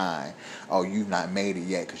to define, oh, you've not made it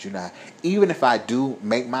yet because you're not. Even if I do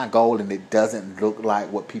make my goal and it doesn't look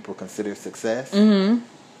like what people consider success,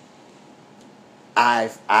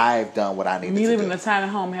 I've done what I needed to do. Me living in a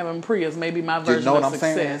tiny home having Prius may be my version of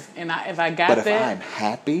success. Saying? And if I got that, if I'm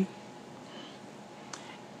happy,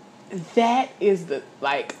 that is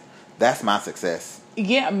that's my success.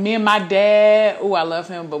 Yeah, me and my dad, I love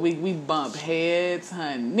him, but we bump heads,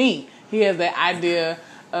 honey. He has that idea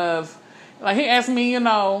of, like, he asked me,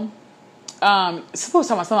 suppose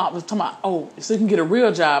talking about, so you can get a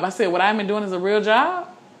real job. I said, what I've been doing is a real job?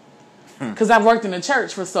 Because I've worked in the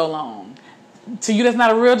church for so long. To you, that's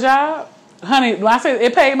not a real job? Honey, when I say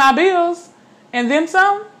it paid my bills and then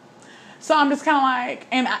some. So I'm just kind of like,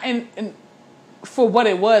 and for what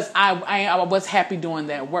it was, I was happy doing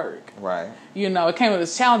that work. Right. It came with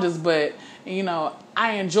its challenges, but,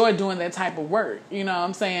 I enjoy doing that type of work. You know what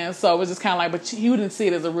I'm saying? So it was just kind of like, but you didn't see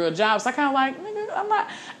it as a real job. So I kind of like, nigga, I'm not.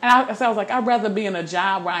 And I was like, I'd rather be in a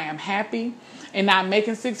job where I am happy and not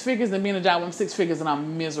making 6 figures than be in a job where I'm 6 figures and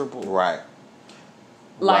I'm miserable. Right.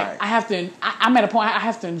 Like, right. I'm at a point I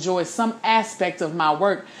have to enjoy some aspect of my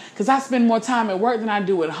work because I spend more time at work than I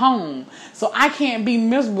do at home. So I can't be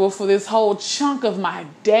miserable for this whole chunk of my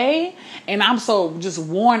day. And I'm so just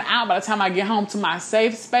worn out by the time I get home to my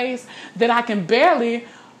safe space that I can barely,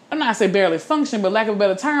 I'm not say barely function, but lack of a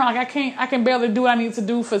better term, like I can barely do what I need to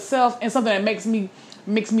do for self and something that makes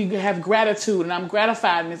me have gratitude and I'm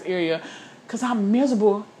gratified in this area because I'm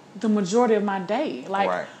miserable the majority of my day. Like,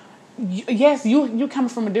 right. Yes, you come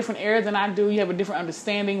from a different area than I do. You have a different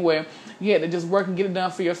understanding where you had to just work and get it done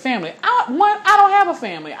for your family. I don't have a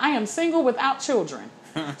family. I am single without children.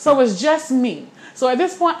 So it's just me. So at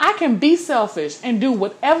this point, I can be selfish and do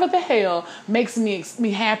whatever the hell makes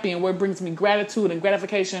me happy and what brings me gratitude and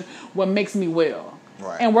gratification, what makes me well.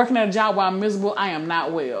 Right. And working at a job while I'm miserable, I am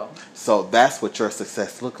not well. So that's what your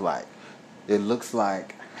success looks like. It looks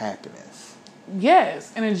like happiness.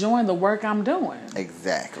 Yes, and enjoying the work I'm doing.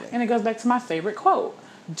 Exactly. And it goes back to my favorite quote.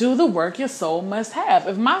 Do the work your soul must have.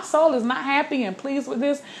 If my soul is not happy and pleased with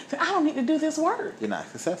this, then I don't need to do this work. You're not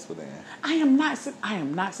successful then. I am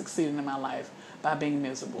not succeeding in my life by being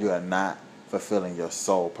miserable. You are not fulfilling your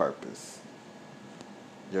soul purpose.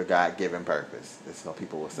 Your God-given purpose. That's what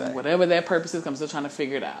people will say. Whatever that purpose is, I'm still trying to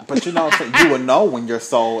figure it out. But you will know when your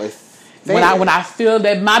soul is fed. When I feel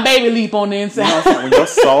that my baby leap on the inside. When your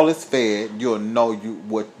soul is fed, you'll know the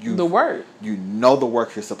work. You know the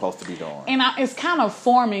work you're supposed to be doing. And it's kind of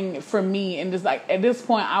forming for me. And just like at this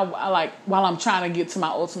point, I like while I'm trying to get to my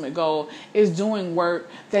ultimate goal, is doing work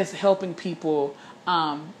that's helping people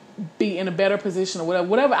be in a better position or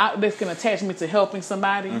whatever that's going to attach me to helping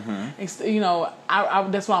somebody. You know, I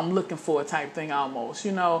that's what I'm looking for, type thing almost.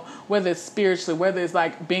 You know, whether it's spiritually, whether it's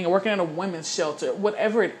like working in a women's shelter,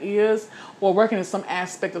 whatever it is, or working in some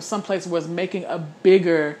aspect of some place where it's making a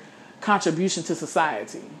bigger contribution to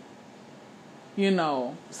society. You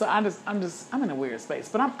know, so I'm in a weird space,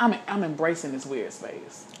 but I'm embracing this weird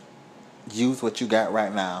space. Use what you got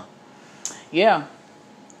right now. Yeah,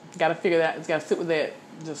 got to figure that. Got to sit with that.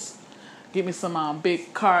 Just get me some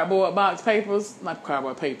big cardboard box papers, not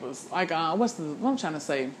cardboard papers. Like what I'm trying to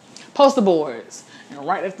say, poster boards, and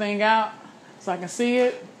write that thing out so I can see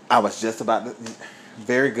it. I was just about to.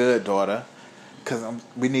 Very good, daughter, because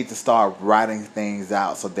we need to start writing things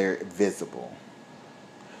out so they're visible.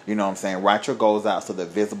 You know what I'm saying? Write your goals out so they're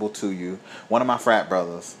visible to you. One of my frat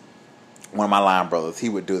brothers, one of my line brothers, he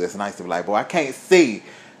would do this, and I used to be like, boy, I can't see.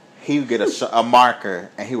 He would get a marker,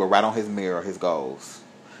 and he would write on his mirror his goals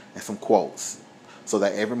and some quotes, so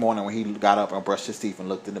that every morning when he got up and brushed his teeth and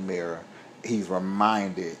looked in the mirror, he's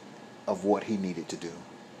reminded of what he needed to do.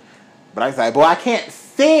 But I was like, boy, I can't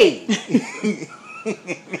see.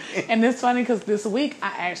 And it's funny because this week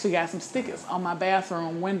I actually got some stickers on my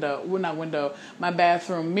bathroom window. Well, not window, my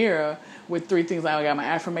bathroom mirror with 3 things. I got my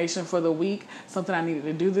affirmation for the week, something I needed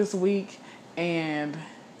to do this week, and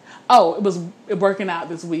it was working out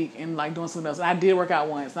this week and like doing something else. And I did work out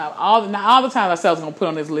once. Not all the times I said I was going to put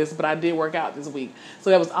on this list, but I did work out this week.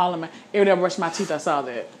 So that was all in every day I brushed my teeth, I saw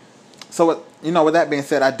that. So, you know, with that being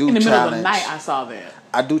said, I do challenge. In the middle of the night, I saw that.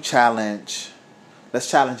 I do challenge.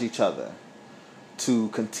 Let's challenge each other to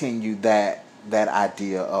continue that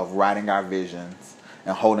idea of writing our visions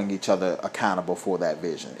and holding each other accountable for that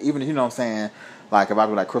vision. Even, you know what I'm saying? Like if I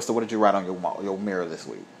be like, Crystal, what did you write on your mirror this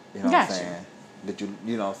week? You know what I'm saying? Did you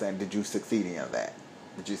know what I'm saying? Did you succeed in any of that?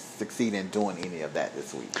 Did you succeed in doing any of that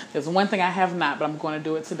this week? There's one thing I have not, but I'm going to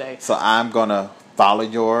do it today. So I'm going to follow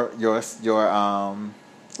your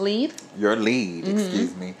lead? Your lead,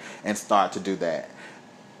 excuse me, and start to do that.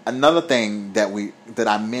 Another thing that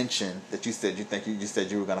I mentioned that you said you said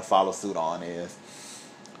you were going to follow suit on is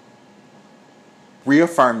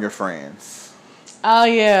reaffirm your friends. Oh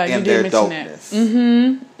yeah, in their dopeness.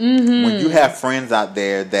 When you have friends out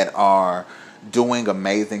there that are doing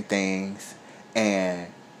amazing things and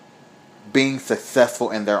being successful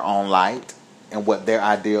in their own light and what their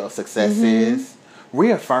idea of success is,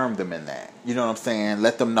 reaffirm them in that. You know what I'm saying?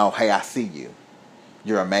 Let them know, hey, I see you.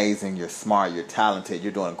 You're amazing, you're smart, you're talented,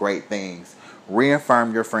 you're doing great things.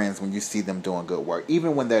 Reaffirm your friends when you see them doing good work.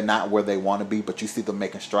 Even when they're not where they want to be, but you see them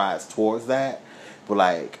making strides towards that. But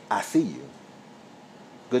like, I see you.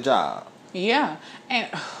 Good job. Yeah. And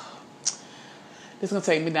this is going to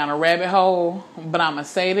take me down a rabbit hole, but I'm going to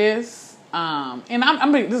say this. And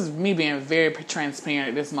this is me being very transparent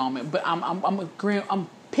at this moment, but I'm agreeing, I'm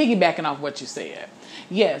piggybacking off what you said.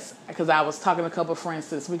 Yes, because I was talking to a couple of friends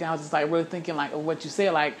this week, and I was just like really thinking like of what you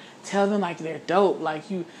said, like tell them like they're dope,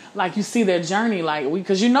 like you see their journey, like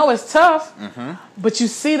because you know it's tough, but you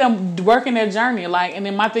see them working their journey, like. And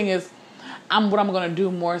then my thing is, what I'm gonna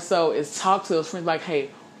do more so is talk to those friends, like, hey,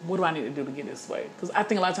 what do I need to do to get this way? Because I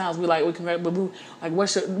think a lot of times what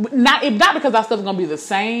should not because our stuff's gonna be the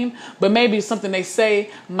same, but maybe something they say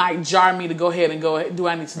might jar me to go ahead and do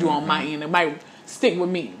what I need to do on my end. It might stick with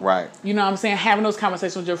me. Right. You know what I'm saying? Having those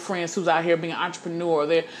conversations with your friends who's out here being an entrepreneur,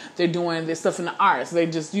 they're doing this stuff in the arts. They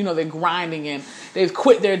just, they're grinding and they've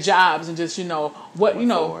quit their jobs and just, done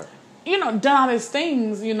all these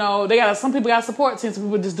things, they some people got support teams, some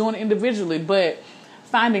people just doing it individually, but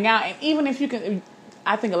finding out, and even if you can,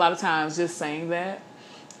 I think a lot of times just saying that,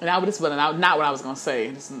 and not what I was going to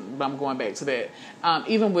say, but I'm going back to that.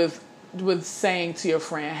 Even with saying to your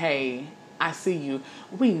friend, hey, I see you,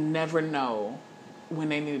 we never know when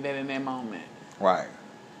they needed that in that moment. Right.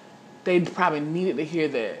 They probably needed to hear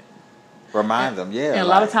that. Remind them, yeah. And a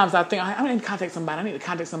lot of times I think, I need to contact somebody. And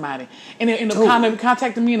they end up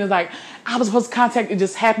contacting me, and it's like, I was supposed to contact, it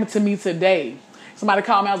just happened to me today. Somebody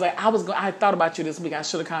called me, I was like, I thought about you this week, I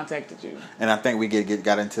should have contacted you. And I think we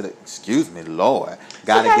got into the, excuse me, Lord.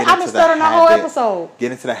 Got to get into the habit. Whole episode.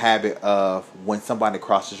 Get into the habit of when somebody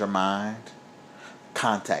crosses your mind,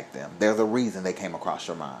 contact them. There's a reason they came across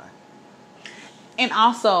your mind. And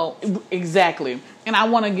also, exactly. And I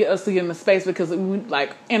want to get us to get in the space because,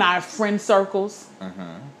 like, in our friend circles,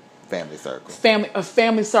 family circles,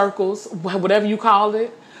 family circles, whatever you call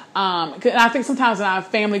it. And I think sometimes in our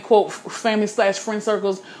family/friend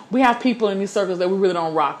circles, we have people in these circles that we really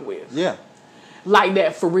don't rock with. Yeah, like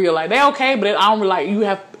that for real. Like they okay, but I don't really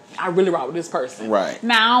like. I really rock with this person. Right.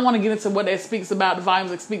 Now I don't want to get into what that speaks about, the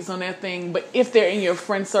volumes that speaks on that thing. But if they're in your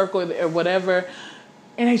friend circle or whatever,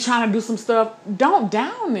 and they trying to do some stuff, don't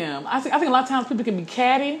down them. I think a lot of times people can be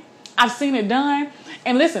catty. I've seen it done.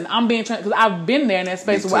 And listen, I'm being because I've been there in that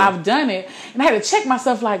space where I've done it, and I had to check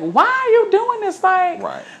myself like, why are you doing this? Like,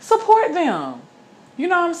 support them. You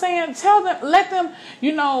know what I'm saying? Tell them, let them,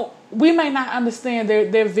 you know, we may not understand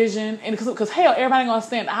their vision, and because hell, everybody gonna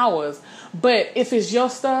understand ours. But if it's your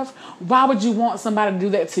stuff, why would you want somebody to do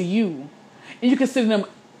that to you? And you consider them,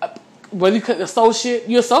 whether you could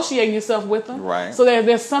you're associating yourself with them. Right. So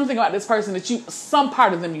there's something about this person that some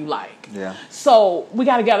part of them you like. Yeah. So we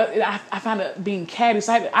got to get, I find it being catty.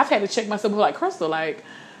 So I've had to check myself like, Crystal, like,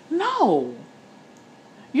 no.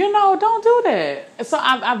 You know, don't do that. So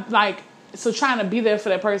So trying to be there for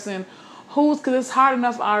that person because it's hard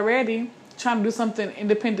enough already trying to do something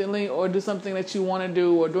independently or do something that you want to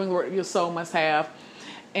do or doing what your soul must have,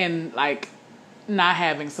 and like not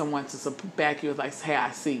having someone to back you with like, hey,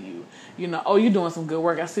 I see you. You know, oh, you're doing some good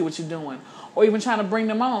work. I see what you're doing. Or even trying to bring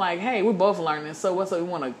them on like, hey, we're both learning. So what's up? We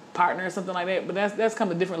want a partner or something like that. But that's come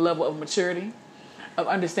a different level of maturity, of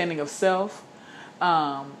understanding of self.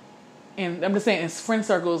 And I'm just saying, in friend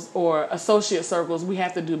circles or associate circles, we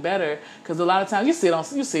have to do better because a lot of times you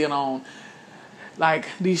see it on like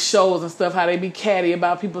these shows and stuff, how they be catty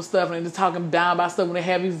about people's stuff and they're just talking down about stuff when they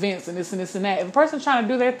have events and this and this and that. If a person's trying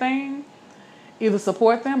to do their thing, either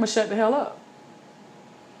support them or shut the hell up.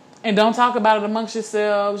 And don't talk about it amongst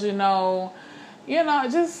yourselves. You know,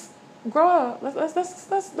 just grow up.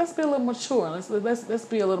 Let's be a little mature. Let's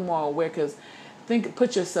be a little more aware because.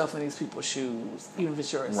 Put yourself in these people's shoes, even if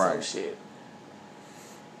it's your associate.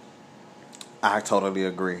 Right. I totally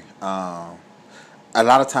agree. A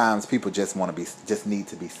lot of times people just need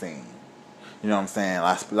to be seen. You know what I'm saying?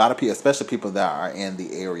 A lot of people, especially people that are in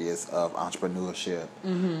the areas of entrepreneurship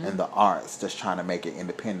and the arts, just trying to make it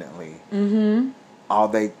independently.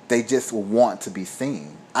 They just want to be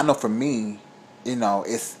seen. I know for me, you know,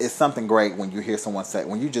 it's something great when you hear someone say,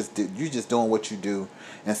 when you just doing what you do,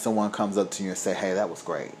 and someone comes up to you and say, "Hey, that was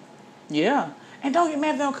great." Yeah, and don't get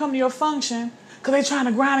mad if they don't come to your function because they trying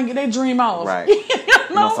to grind and get their dream off. Right. you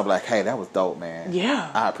know, something like, "Hey, that was dope, man.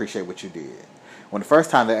 Yeah, I appreciate what you did." When the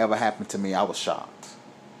first time that ever happened to me, I was shocked.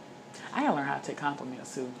 I gotta learn how to take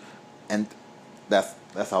compliments too. And that's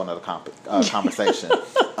a whole nother conversation.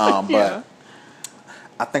 But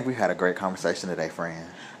I think we had a great conversation today, friend.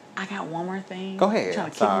 I got one more thing. Go ahead. You're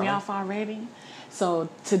trying to kick me off already. So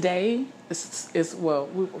today we're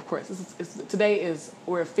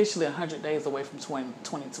officially 100 days away from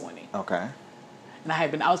 2020. Okay.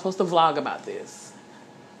 And I was supposed to vlog about this.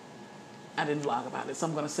 I didn't vlog about it, so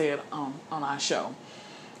I'm going to say it on our show.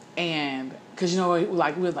 And because you know,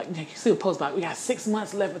 like you see a post like we got 6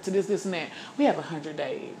 months left to this, and that. We have 100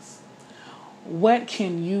 days. What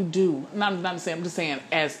can you do? I'm just saying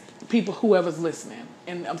as people, whoever's listening,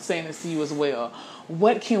 and I'm saying this to you as well.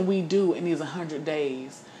 What can we do in these 100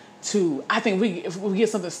 days I think if we get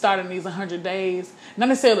something started in these 100 days, not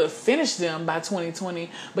necessarily to finish them by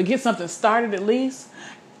 2020, but get something started at least,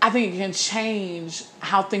 I think it can change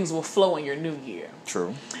how things will flow in your new year.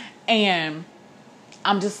 True. And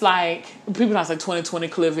I'm just like, people are like 2020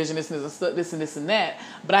 clear vision, this and that.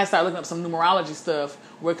 But I started looking up some numerology stuff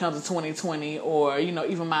where it comes to 2020, or you know,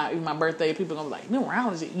 even my birthday. People are gonna be like,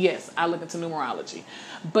 numerology. Yes, I look into numerology,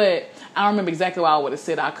 but I don't remember exactly what I would have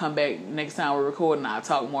said. I'll come back next time we record and I'll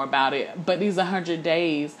talk more about it. But these 100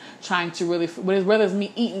 days, trying to really, whether it's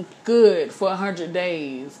me eating good for 100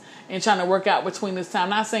 days and trying to work out between this time.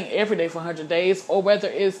 Not saying every day for 100 days, or whether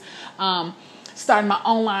it's starting my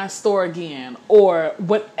online store again, or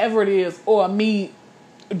whatever it is, or me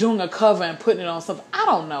doing a cover and putting it on something. I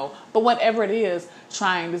don't know. But whatever it is,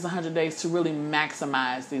 trying this 100 days to really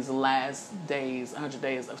maximize these last days, 100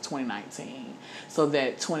 days of 2019, so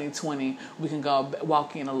that 2020 we can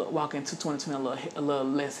walk into 2020 a little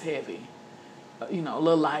less heavy, you know, a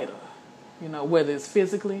little lighter, you know, whether it's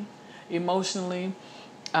physically, emotionally,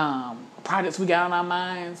 projects we got on our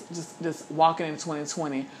minds, just walking into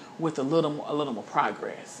 2020 with a little more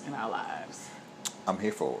progress in our lives. I'm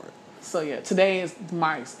here for it. So yeah, today is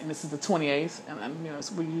March, and this is the 28th, and you know,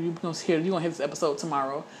 so you're gonna hear this episode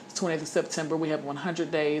tomorrow. It's 28th of September. We have 100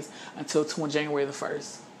 days until January the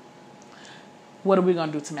 1st. What are we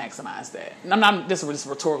gonna do to maximize that? And this is just a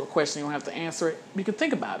rhetorical question. You don't have to answer it. You can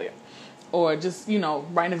think about it, or just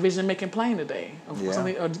writing a vision, making plain today, or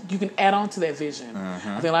something, or you can add on to that vision.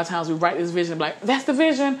 I think a lot of times we write this vision, like that's the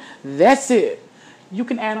vision, that's it. You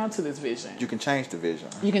can add on to this vision. You can change the vision.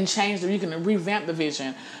 You can revamp the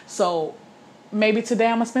vision. So maybe today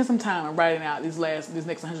I'm gonna spend some time writing out these next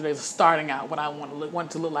 100 days of starting out what I want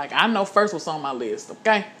it to look like. I know first what's on my list.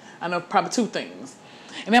 Okay, I know probably 2 things,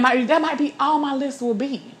 and that might be all my list will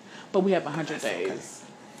be. But we have 100 days.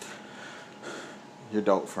 Your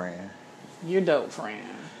dope friend. Your dope friend.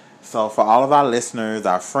 So for all of our listeners,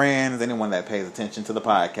 our friends, anyone that pays attention to the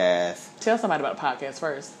podcast, tell somebody about the podcast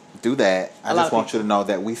first. Do that. I just want you to know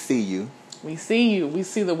that we see you. We see you. We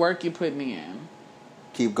see the work you're putting in.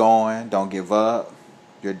 Keep going. Don't give up.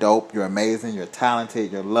 You're dope. You're amazing. You're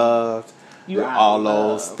talented. You're loved. You're all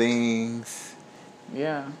those things.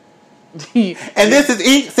 Yeah. And this is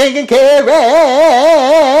Eat, Singing, Carry.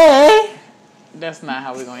 That's not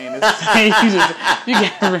how we're gonna end this thing.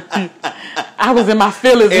 I was in my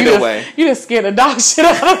feelings. Anyway, you just scared the dog shit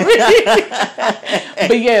out of me.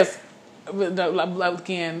 But yes,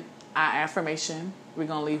 again, our affirmation we're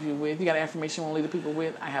gonna leave you with. You got an affirmation you want to leave the people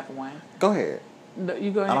with? I have one. Go ahead. No,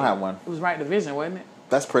 you go ahead. I don't have one. It was write the vision, wasn't it?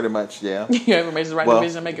 That's pretty much, yeah. Your affirmation is write the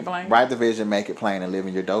vision, make it plain. Write the vision, make it plain, and live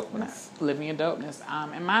in your dopeness. Living your dopeness.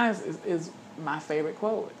 And mine is my favorite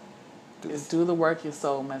quote. Is do the work your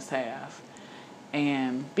soul must have.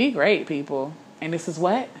 And be great, people. And this is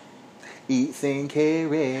what? Eat, Sing,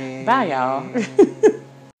 Carry. Bye, y'all.